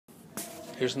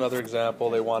Here's another example.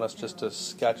 They want us just to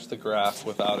sketch the graph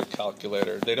without a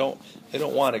calculator. They don't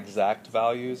want exact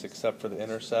values except for the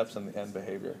intercepts and the end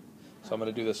behavior. So I'm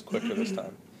going to do this quicker this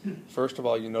time. First of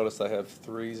all, you notice I have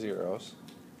 3 zeros.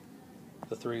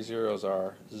 The 3 zeros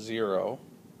are 0,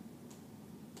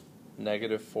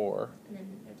 -4,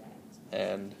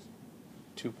 and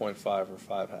 2.5 or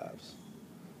 5 halves.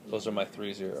 Those are my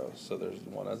 3 zeros. So there's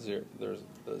one at 0. There's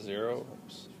the 0.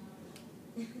 Oops.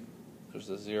 There's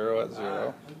a 0 at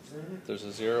 0. There's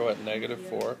a 0 at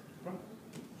 -4.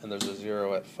 And there's a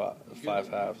 0 at 5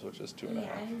 halves, which is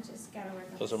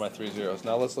 2.5. Those are my 3 zeros.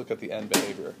 Now let's look at the end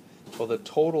behavior. Well, the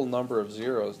total number of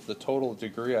zeros, the total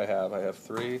degree I have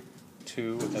 3,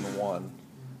 2, and 1.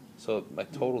 So my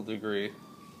total degree,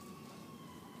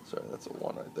 sorry, that's a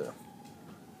 1 right there.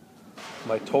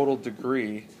 My total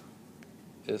degree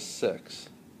is 6.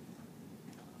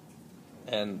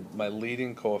 And my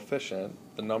leading coefficient,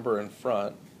 the number in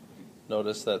front,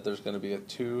 notice that there's going to be a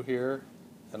 2 here,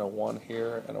 and a 1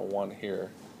 here, and a 1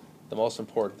 here. The most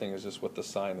important thing is just what the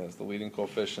sign is. The leading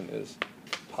coefficient is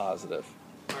positive.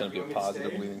 It's going to be a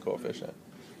positive leading coefficient.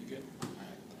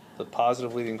 The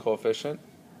positive leading coefficient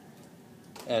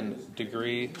and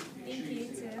degree,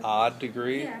 odd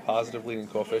degree, positive leading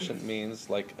coefficient means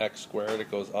like x², it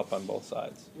goes up on both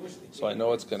sides. So I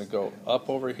know it's going to go up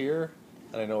over here,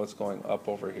 and I know it's going up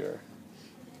over here.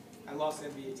 I lost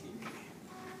NBA TV.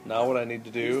 Now what I need to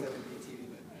do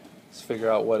is figure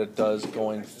out what it does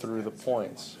going through the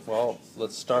points. Well,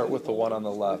 let's start with the one on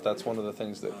the left. That's one of the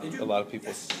things that a lot of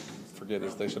people forget,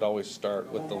 is they should always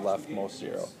start with the leftmost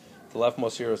zero. The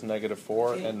leftmost zero is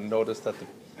 -4, and notice that the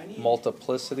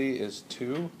multiplicity is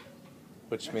 2,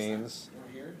 which means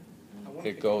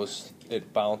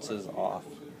it bounces off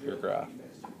your graph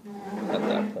at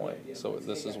that point. So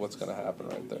this is what's going to happen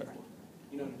right there.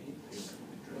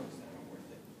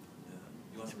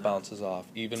 It bounces off.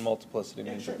 Even multiplicity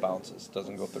means it bounces,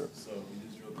 doesn't go through.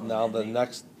 Now the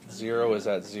next 0 is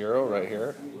at 0 right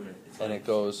here, and it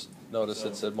goes, notice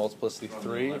it said multiplicity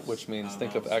 3, which means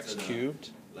think of x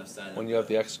cubed. When you have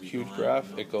the x cubed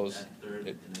graph, it goes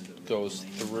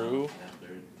through.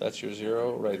 That's your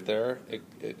 0 right there.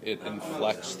 It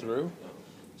inflects through.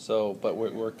 So, but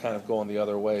we're kind of going the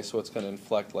other way, so it's going to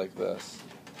inflect like this.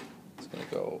 It's going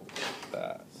to go like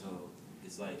that.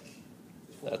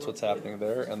 That's what's happening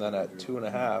there. And then at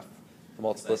 2.5, the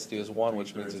multiplicity is 1,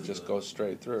 which means it just goes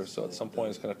straight through. So at some point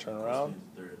it's going to turn around,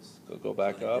 go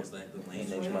back up, and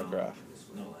there's my graph.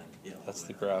 That's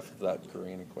the graph of that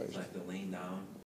green equation.